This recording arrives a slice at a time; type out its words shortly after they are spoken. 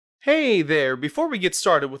Hey there, before we get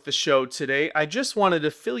started with the show today, I just wanted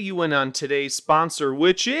to fill you in on today's sponsor,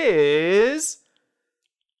 which is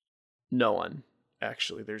no one.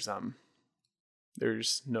 Actually, there's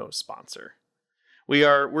no sponsor.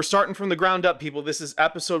 We're starting from the ground up, people. This is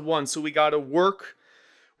episode 1, so we got to work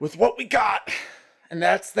with what we got. And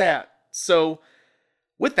that's that. So,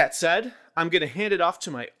 with that said, I'm going to hand it off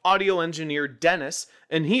to my audio engineer, Dennis,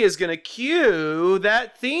 and he is going to cue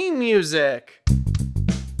that theme music.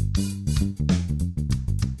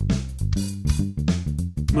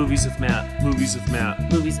 Movies of Matt. Movies of Matt.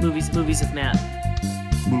 Movies of Matt. Movies of Matt.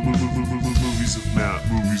 Movies of Matt.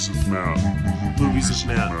 Movies of Matt.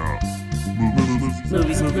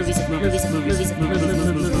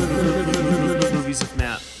 Movies of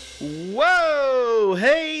Matt. Whoa!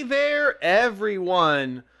 Hey there,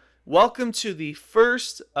 everyone. Welcome to the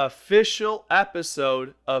first official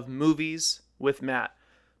episode of Movies with Matt.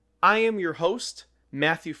 I am your host,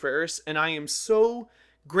 Matthew Ferris, and I am so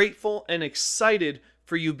grateful and excited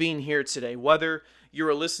for you being here today. Whether you're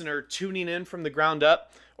a listener tuning in from the ground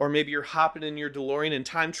up, or maybe you're hopping in your DeLorean and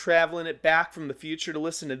time traveling it back from the future to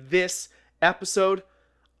listen to this episode,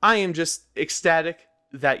 I am just ecstatic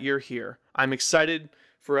that you're here. I'm excited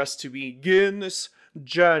for us to begin this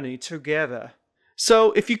journey together.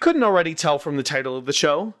 So, if you couldn't already tell from the title of the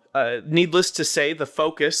show, needless to say, the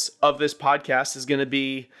focus of this podcast is going to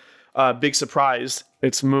be a big surprise.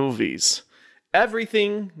 It's movies.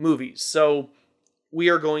 Everything movies. So, we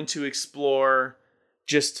are going to explore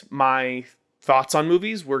just my thoughts on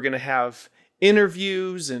movies. We're going to have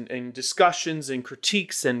interviews and discussions and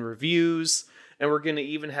critiques and reviews. And we're going to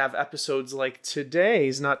even have episodes like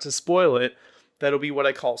today's, not to spoil it, that'll be what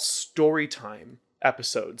I call story time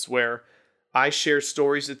episodes, where I share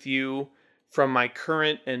stories with you from my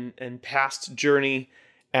current and past journey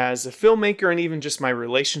as a filmmaker, and even just my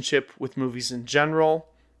relationship with movies in general.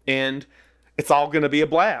 And it's all going to be a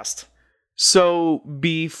blast. So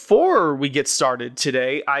before we get started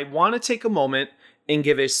today, I want to take a moment and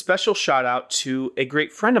give a special shout out to a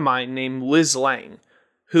great friend of mine named Liz Lang,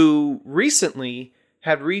 who recently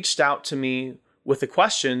had reached out to me with a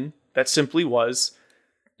question that simply was,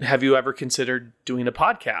 have you ever considered doing a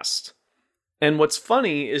podcast? And what's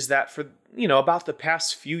funny is that for, about the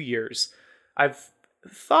past few years, I've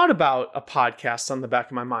thought about a podcast on the back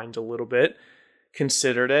of my mind a little bit,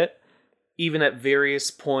 considered it, even at various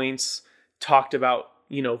points, talked about,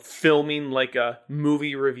 filming like a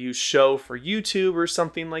movie review show for YouTube or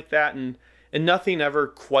something like that. And nothing ever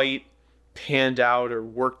quite panned out or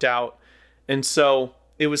worked out. And so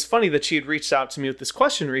it was funny that she had reached out to me with this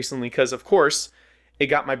question recently, because of course it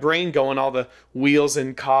got my brain going, all the wheels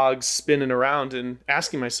and cogs spinning around, and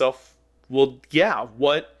asking myself, well, yeah,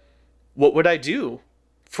 what would I do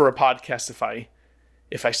for a podcast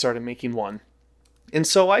if I started making one? And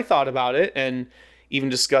so I thought about it and even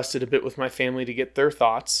discussed it a bit with my family to get their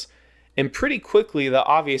thoughts. And pretty quickly, the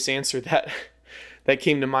obvious answer that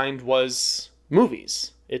came to mind was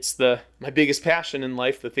movies. It's my biggest passion in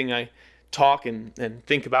life, the thing I talk and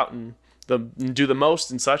think about and do the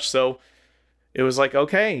most and such. So it was like,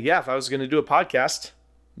 okay, yeah, if I was going to do a podcast,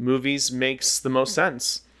 movies makes the most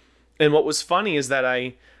sense. And what was funny is that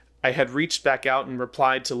I had reached back out and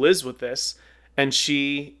replied to Liz with this, and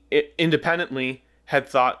she independently had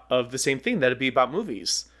thought of the same thing, that it'd be about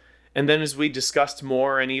movies. And then as we discussed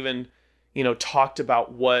more and even, talked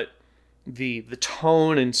about what the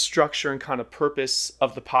tone and structure and kind of purpose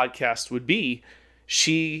of the podcast would be,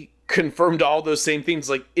 she confirmed all those same things,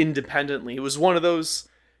 like, independently. It was one of those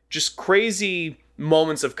just crazy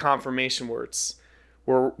moments of confirmation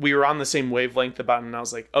where we were on the same wavelength about it, and I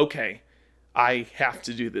was like, okay, I have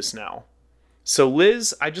to do this now. So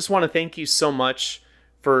Liz, I just want to thank you so much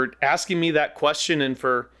for asking me that question and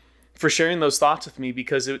for sharing those thoughts with me,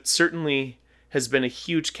 because it certainly has been a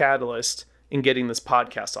huge catalyst in getting this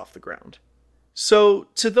podcast off the ground. So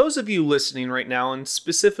to those of you listening right now, and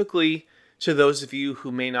specifically to those of you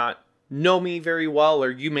who may not know me very well,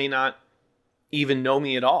 or you may not even know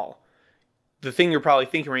me at all, the thing you're probably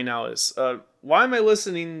thinking right now is, why am I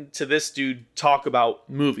listening to this dude talk about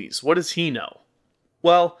movies? What does he know?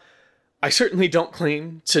 Well, I certainly don't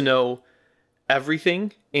claim to know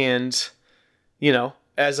everything, and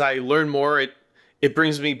as I learn more, it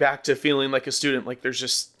brings me back to feeling like a student. Like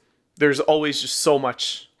there's always just so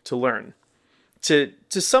much to learn. To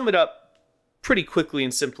sum it up pretty quickly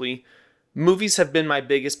and simply, movies have been my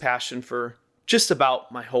biggest passion for just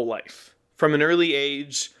about my whole life. From an early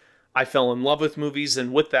age, I fell in love with movies,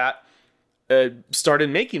 and with that, started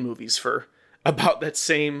making movies for about that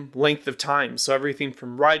same length of time. So everything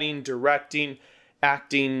from writing, directing,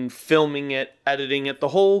 acting, filming it, editing it, the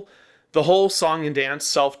whole the whole song and dance,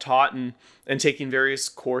 self-taught and taking various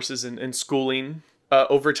courses and schooling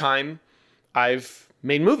over time, I've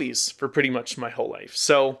made movies for pretty much my whole life.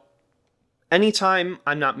 So anytime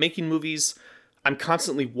I'm not making movies, I'm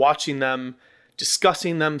constantly watching them,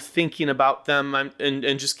 discussing them, thinking about them,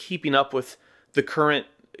 and just keeping up with the current,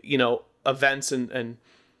 events and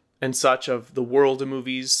such of the world of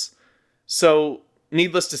movies. So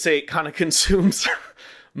needless to say, it kind of consumes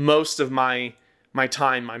most of my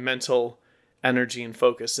time, my mental energy and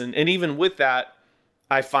focus. And even with that,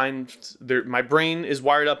 I find my brain is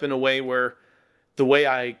wired up in a way where the way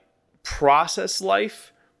I process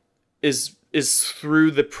life is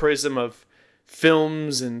through the prism of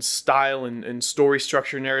films and style and story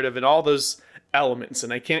structure, narrative, and all those elements.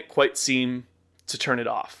 And I can't quite seem to turn it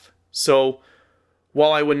off. So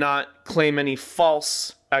while I would not claim any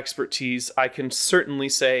false expertise, I can certainly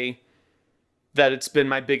say that it's been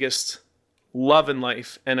my biggest love in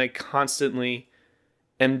life, and I constantly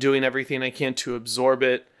am doing everything I can to absorb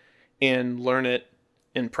it and learn it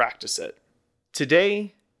and practice it.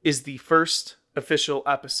 Today is the first official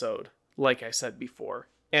episode, like I said before,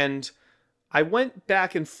 and I went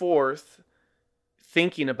back and forth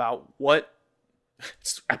thinking about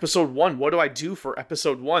episode 1, what do I do for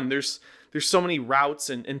episode 1? There's so many routes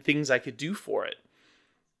and things I could do for it.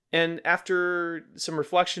 And after some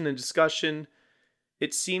reflection and discussion,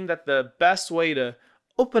 it seemed that the best way to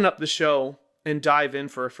open up the show and dive in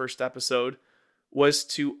for a first episode was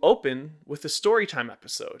to open with a storytime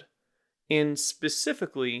episode. And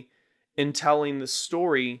specifically in telling the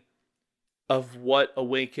story of what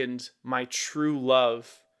awakened my true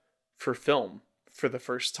love for film for the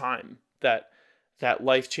first time. That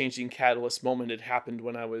life-changing catalyst moment had happened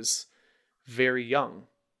when I was very young.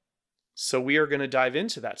 So we are going to dive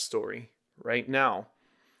into that story right now.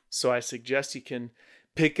 So I suggest you can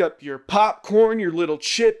pick up your popcorn, your little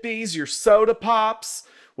chippies, your soda pops,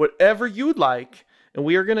 whatever you would like. And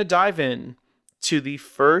we are going to dive in to the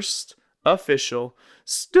first official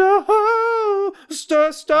story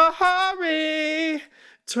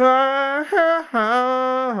time.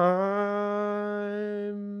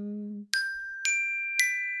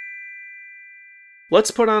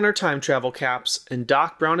 Let's put on our time travel caps and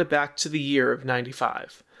Doc Brown it back to the year of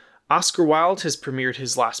 95. Oscar Wilde has premiered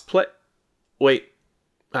his last play. Wait,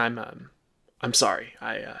 I'm sorry.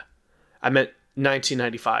 I meant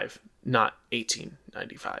 1995, not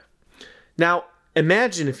 1895. Now,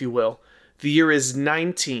 imagine, if you will, the year is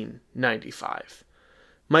 1995.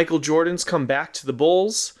 Michael Jordan's come back to the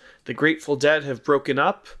Bulls, the Grateful Dead have broken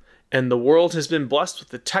up, and the world has been blessed with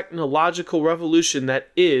the technological revolution that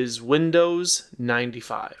is Windows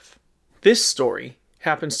 95. This story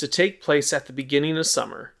happens to take place at the beginning of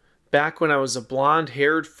summer, back when I was a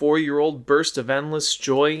blonde-haired 4-year-old burst of endless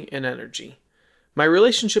joy and energy. My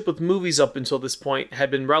relationship with movies up until this point had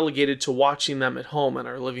been relegated to watching them at home on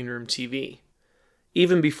our living room TV.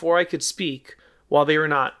 Even before I could speak, while they were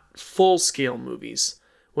not full-scale movies,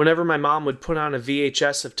 whenever my mom would put on a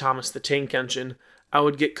VHS of Thomas the Tank Engine, I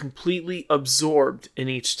would get completely absorbed in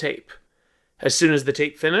each tape. As soon as the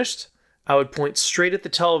tape finished, I would point straight at the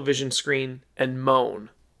television screen and moan.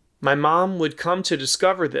 My mom would come to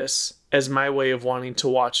discover this as my way of wanting to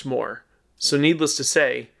watch more. So needless to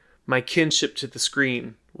say, my kinship to the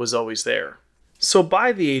screen was always there. So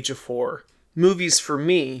by the age of 4, movies for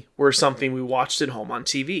me were something we watched at home on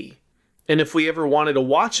TV. And if we ever wanted to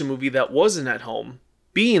watch a movie that wasn't at home,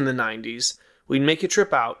 being the 90s, we'd make a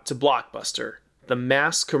trip out to Blockbuster, the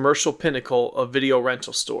mass commercial pinnacle of video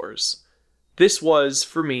rental stores. This was,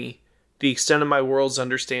 for me, the extent of my world's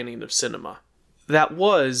understanding of cinema. That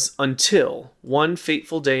was until one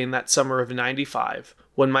fateful day in that summer of 95,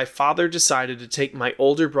 when my father decided to take my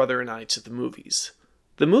older brother and I to the movies.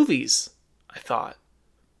 The movies, I thought.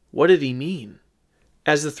 What did he mean?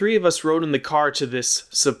 As the three of us rode in the car to this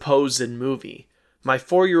supposed movie, my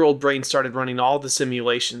 4-year-old brain started running all the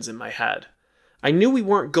simulations in my head. I knew we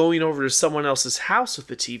weren't going over to someone else's house with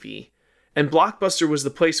the TV, and Blockbuster was the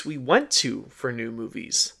place we went to for new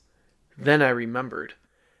movies. Then I remembered.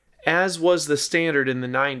 As was the standard in the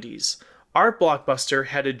 90s, our Blockbuster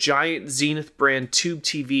had a giant Zenith brand tube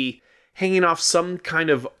TV hanging off some kind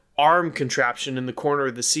of arm contraption in the corner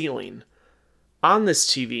of the ceiling. On this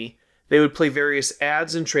TV, they would play various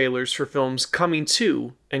ads and trailers for films coming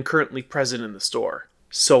to and currently present in the store.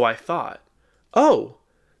 So I thought, oh,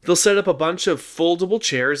 they'll set up a bunch of foldable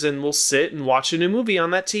chairs and we'll sit and watch a new movie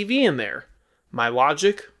on that TV in there. My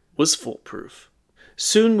logic was foolproof.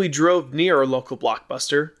 Soon we drove near our local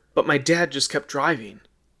Blockbuster, but my dad just kept driving.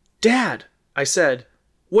 Dad, I said,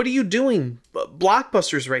 what are you doing?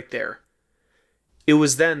 Blockbuster's right there. It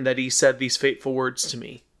was then that he said these fateful words to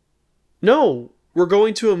me. No, we're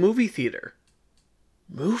going to a movie theater.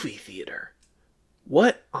 Movie theater?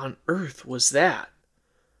 What on earth was that?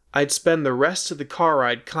 I'd spend the rest of the car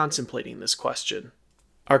ride contemplating this question.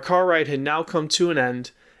 Our car ride had now come to an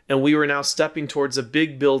end, and we were now stepping towards a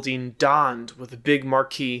big building donned with a big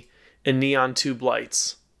marquee and neon tube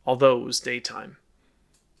lights, although it was daytime.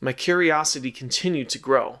 My curiosity continued to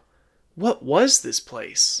grow. What was this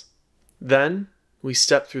place? Then we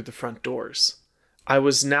stepped through the front doors. I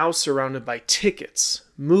was now surrounded by tickets,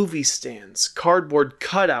 movie stands, cardboard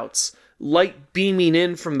cutouts, light beaming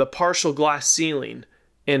in from the partial glass ceiling,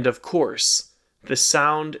 and of course, the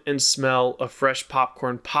sound and smell of fresh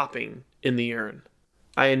popcorn popping in the urn.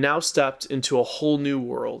 I had now stepped into a whole new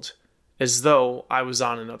world, as though I was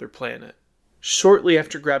on another planet. Shortly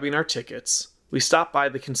after grabbing our tickets, we stopped by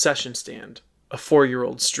the concession stand, a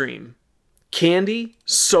 4-year-old's dream. Candy,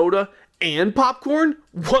 soda, and popcorn?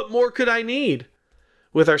 What more could I need?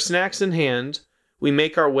 With our snacks in hand, we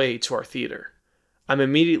make our way to our theater. I'm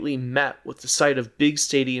immediately met with the sight of big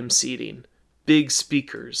stadium seating, big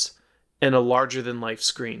speakers, and a larger-than-life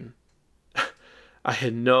screen. I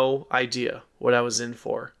had no idea what I was in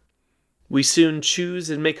for. We soon choose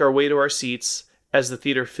and make our way to our seats as the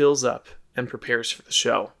theater fills up and prepares for the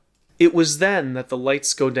show. It was then that the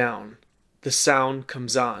lights go down, the sound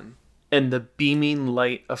comes on, and the beaming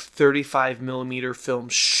light of 35mm film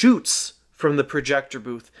shoots from the projector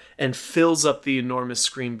booth and fills up the enormous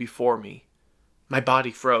screen before me. My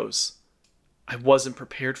body froze. I wasn't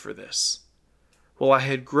prepared for this. While I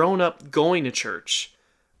had grown up going to church,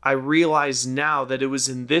 I realized now that it was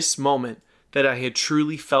in this moment that I had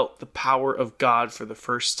truly felt the power of God for the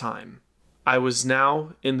first time. I was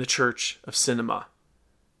now in the church of cinema,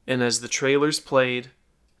 and as the trailers played,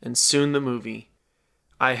 and soon the movie,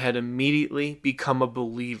 I had immediately become a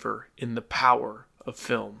believer in the power of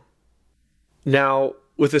film. Now,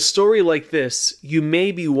 with a story like this, you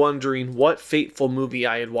may be wondering what fateful movie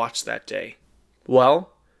I had watched that day.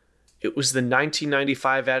 Well, it was the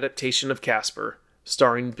 1995 adaptation of Casper,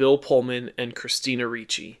 starring Bill Pullman and Christina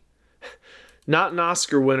Ricci. Not an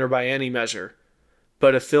Oscar winner by any measure,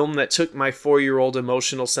 but a film that took my 4-year-old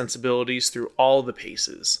emotional sensibilities through all the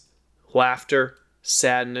paces. Laughter,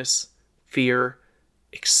 sadness, fear,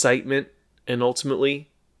 excitement, and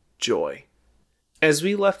ultimately, joy. As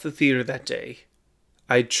we left the theater that day,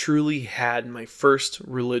 I truly had my first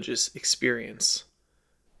religious experience.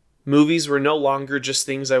 Movies were no longer just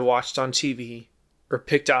things I watched on TV or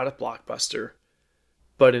picked out at Blockbuster,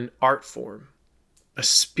 but an art form, a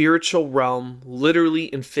spiritual realm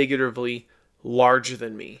literally and figuratively larger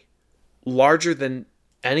than me, larger than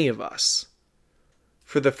any of us.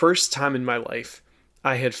 For the first time in my life,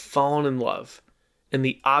 I had fallen in love, and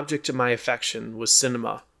the object of my affection was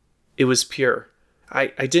cinema. It was pure. I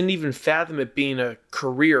didn't even fathom it being a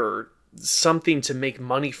career or something to make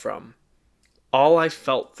money from. All I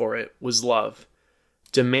felt for it was love,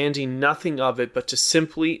 demanding nothing of it but to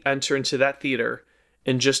simply enter into that theater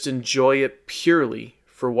and just enjoy it purely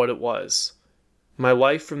for what it was. My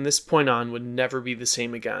life from this point on would never be the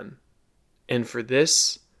same again. And for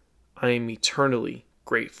this, I am eternally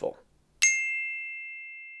grateful.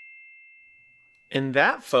 And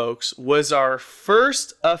that, folks, was our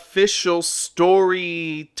first official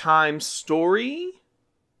story time story?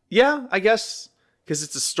 Yeah, I guess, because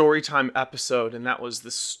it's a story time episode, and that was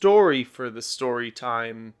the story for the story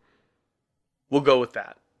time. We'll go with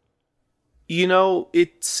that. You know,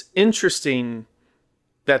 it's interesting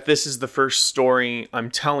that this is the first story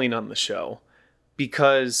I'm telling on the show,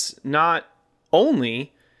 because not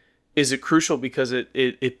only is it crucial because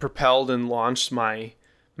it propelled and launched my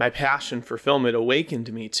passion for film, it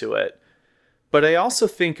awakened me to it. But I also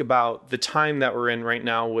think about the time that we're in right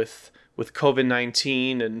now with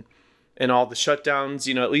COVID-19 and all the shutdowns.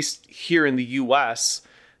 You know, at least here in the U.S.,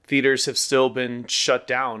 theaters have still been shut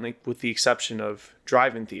down, like, with the exception of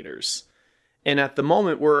drive-in theaters. And at the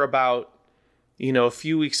moment, we're about, a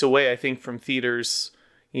few weeks away, I think, from theaters,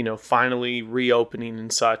 finally reopening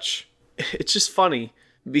and such. It's just funny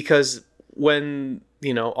because when,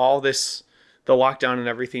 all this, the lockdown and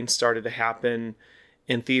everything started to happen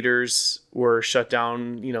and theaters were shut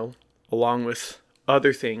down, along with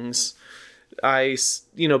other things, I,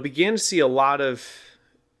 began to see a lot of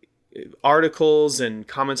articles and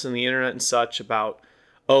comments on the internet and such about,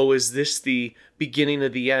 oh, is this the beginning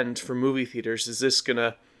of the end for movie theaters? Is this going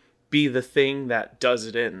to be the thing that does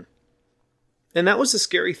it in? And that was a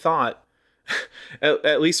scary thought,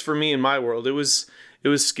 at least for me in my world. It was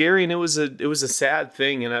scary, and it was a sad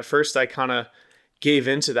thing. And at first I kind of gave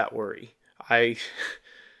into that worry. I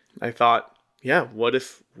thought, yeah, what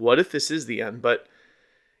if this is the end? But,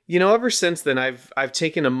 Ever since then, I've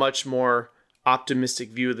taken a much more optimistic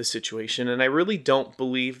view of the situation, and I really don't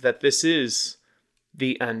believe that this is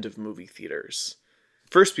the end of movie theaters.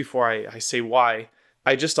 First, before I say why,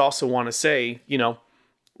 I just also want to say,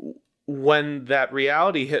 when that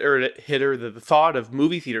reality hit her, the thought of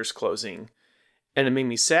movie theaters closing, and it made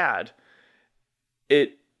me sad.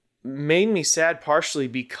 It made me sad partially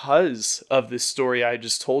because of this story I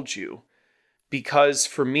just told you. Because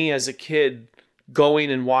for me as a kid,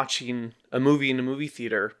 going and watching a movie in a movie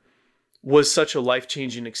theater was such a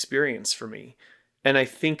life-changing experience for me. And I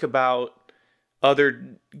think about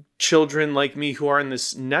other children like me who are in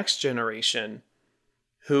this next generation,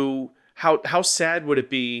 who, how sad would it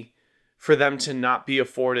be for them to not be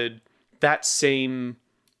afforded that same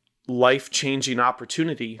life-changing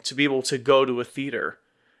opportunity to be able to go to a theater.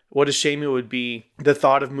 What a shame it would be, the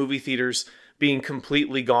thought of movie theaters being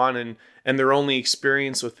completely gone and their only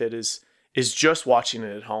experience with it is just watching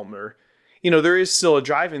it at home. Or, there is still a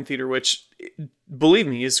drive-in theater, which, believe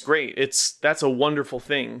me, is great. That's a wonderful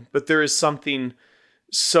thing. But there is something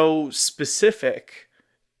so specific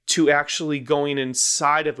to actually going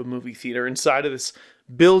inside of a movie theater, inside of this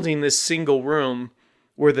building, this single room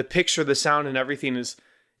where the picture, the sound, and everything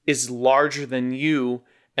is larger than you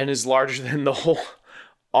and is larger than the whole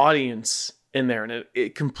audience in there. And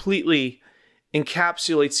it completely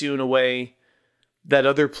encapsulates you in a way that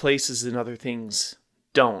other places and other things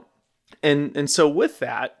don't. And so with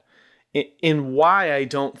that, in why I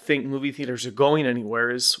don't think movie theaters are going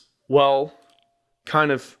anywhere is, well,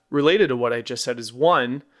 kind of related to what I just said, is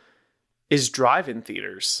one, is drive-in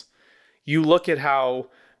theaters. You look at how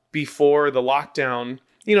before the lockdown,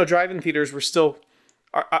 drive-in theaters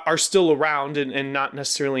are still around and not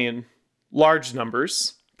necessarily in large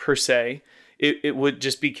numbers per se. It would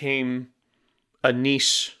just became a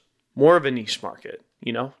niche, more of a niche market,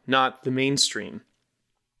 not the mainstream.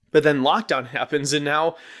 But then lockdown happens and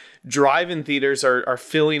now drive-in theaters are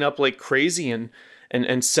filling up like crazy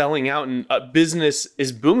and selling out, and business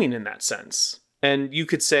is booming in that sense. And you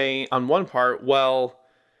could say on one part, well,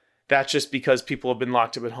 that's just because people have been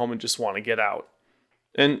locked up at home and just want to get out.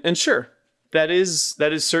 And sure, that is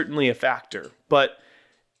certainly a factor. But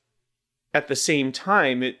at the same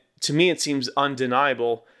time, to me, it seems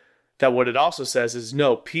undeniable that what it also says is,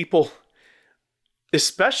 no, people,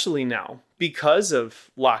 especially now, because of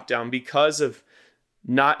lockdown, because of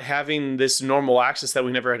not having this normal access that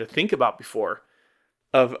we never had to think about before,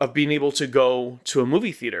 of being able to go to a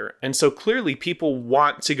movie theater. And so clearly people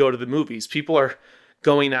want to go to the movies. People are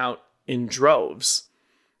going out in droves.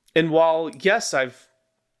 And while, yes, I've,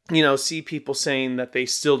 see people saying that they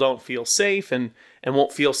still don't feel safe and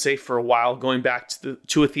won't feel safe for a while going back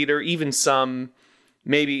to a theater, even some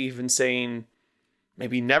maybe even saying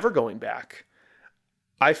maybe never going back.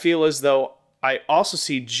 I feel as though I also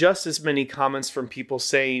see just as many comments from people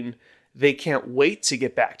saying they can't wait to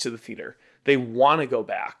get back to the theater. They want to go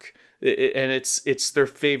back, and it's their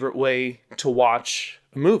favorite way to watch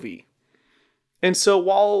a movie. And so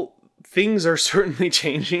while things are certainly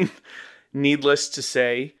changing, needless to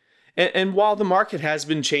say, and while the market has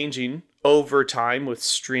been changing over time with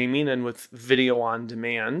streaming and with video on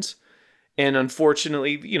demand, and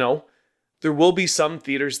unfortunately, there will be some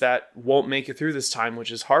theaters that won't make it through this time, which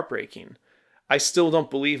is heartbreaking. I still don't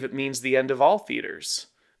believe it means the end of all theaters,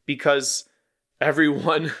 because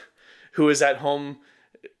everyone who is at home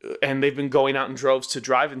and they've been going out in droves to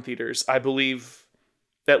drive-in theaters, I believe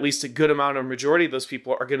at least a good amount or majority of those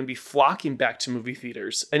people are going to be flocking back to movie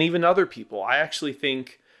theaters, and even other people. I actually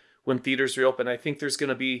think when theaters reopen, I think there's going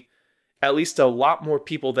to be at least a lot more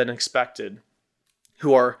people than expected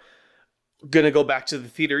who are going to go back to the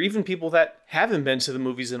theater, even people that haven't been to the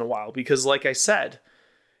movies in a while, because like I said,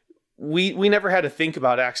 we never had to think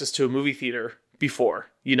about access to a movie theater before.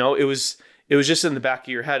 It was just in the back of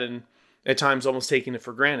your head, and at times almost taking it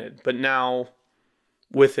for granted. But now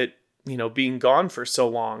with it, being gone for so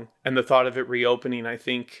long and the thought of it reopening, I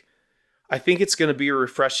think it's going to be a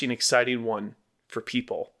refreshing, exciting one for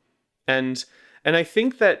people. And I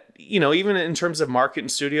think that, even in terms of market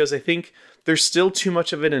and studios, I think there's still too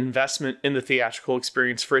much of an investment in the theatrical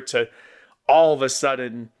experience for it to all of a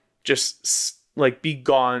sudden just like be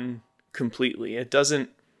gone completely. It doesn't,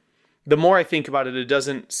 the more I think about it, it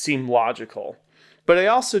doesn't seem logical. But I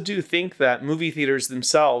also do think that movie theaters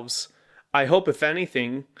themselves, I hope, if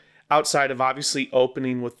anything, outside of obviously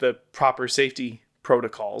opening with the proper safety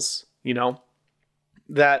protocols,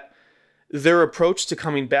 that their approach to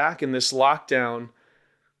coming back in this lockdown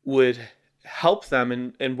would help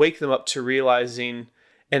them and wake them up to realizing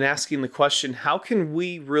and asking the question, how can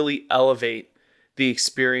we really elevate the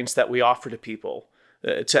experience that we offer to people,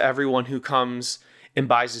 to everyone who comes and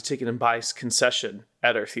buys a ticket and buys concession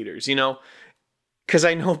at our theaters, you know? Because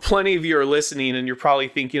I know plenty of you are listening and you're probably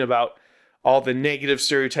thinking about all the negative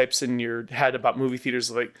stereotypes in your head about movie theaters,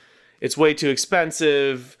 like it's way too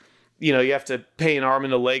expensive. You know, you have to pay an arm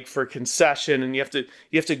and a leg for a concession, and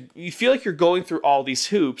you feel like you're going through all these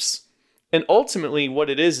hoops. And ultimately what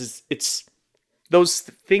it is it's those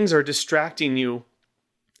things are distracting you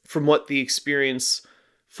from what the experience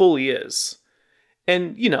fully is.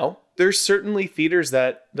 And, you know, there's certainly theaters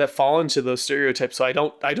that fall into those stereotypes. So I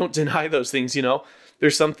don't deny those things, you know.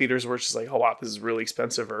 There's some theaters where it's just like, oh wow, this is really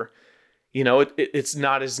expensive, or, you know, it's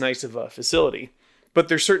not as nice of a facility. But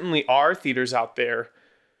there certainly are theaters out there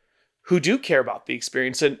who do care about the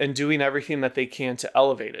experience and doing everything that they can to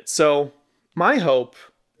elevate it. So my hope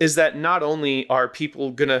is that not only are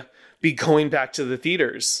people going to be going back to the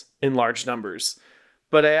theaters in large numbers,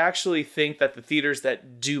 but I actually think that the theaters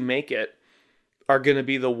that do make it are going to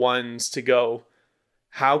be the ones to go,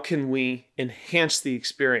 how can we enhance the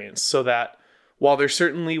experience so that while there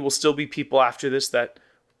certainly will still be people after this that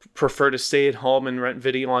prefer to stay at home and rent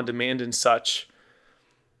video on demand and such,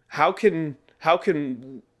 how can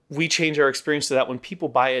we change our experience so that when people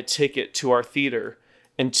buy a ticket to our theater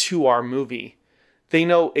and to our movie, they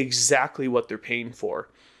know exactly what they're paying for.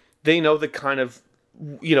 They know the kind of,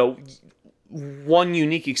 you know, one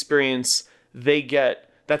unique experience they get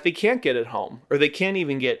that they can't get at home, or they can't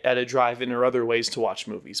even get at a drive-in or other ways to watch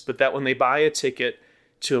movies. But that when they buy a ticket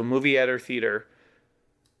to a movie at our theater,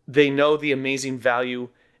 they know the amazing value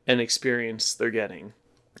and experience they're getting.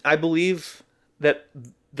 I believe that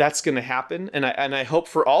that's going to happen. And I hope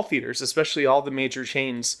for all theaters, especially all the major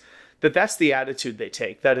chains, that that's the attitude they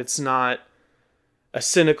take, that it's not a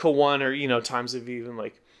cynical one, or, you know, times of even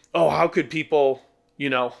like, oh, how could people, you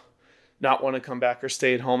know, not want to come back or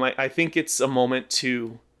stay at home. I think it's a moment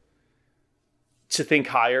to think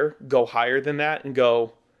higher, go higher than that, and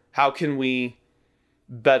go, how can we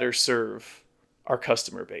better serve our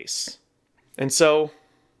customer base? And so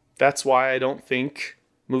that's why I don't think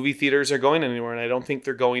movie theaters are going anywhere, and I don't think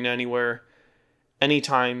they're going anywhere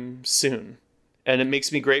anytime soon. And it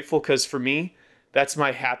makes me grateful because for me, that's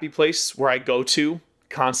my happy place where I go to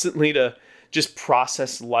constantly to just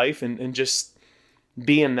process life and just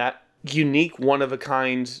be in that unique,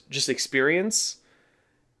 one-of-a-kind just experience.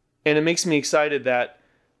 And it makes me excited that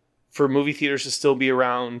for movie theaters to still be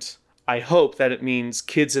around, I hope that it means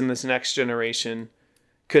kids in this next generation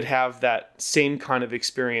could have that same kind of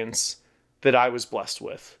experience that I was blessed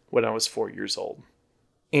with when I was 4 years old.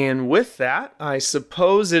 And with that, I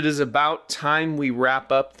suppose it is about time we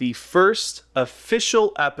wrap up the first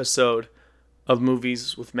official episode of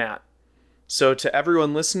Movies with Matt. So to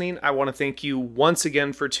everyone listening, I want to thank you once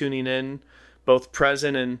again for tuning in, both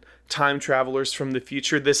present and time travelers from the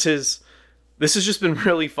future. This has just been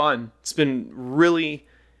really fun. It's been really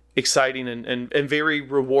exciting and very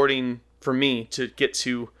rewarding for me to get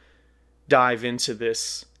to dive into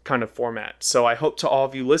this kind of format. So I hope to all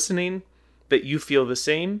of you listening that you feel the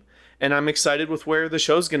same. And I'm excited with where the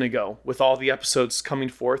show's going to go, with all the episodes coming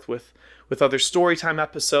forth with other storytime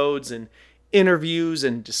episodes and interviews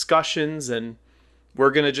and discussions. And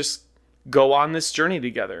we're going to just go on this journey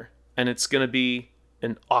together. And it's going to be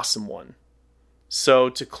an awesome one. So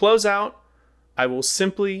to close out, I will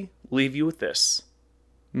simply leave you with this.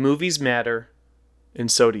 Movies matter,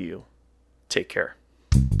 and so do you. Take care.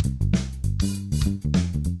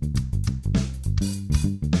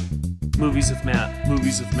 Movies with Matt.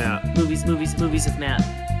 Movies with Matt. Movies with Matt. Movies with Matt.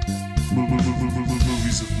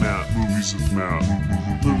 Movies with Matt. Movies with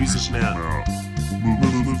Matt.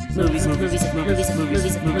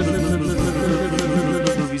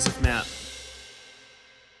 Movies with Matt.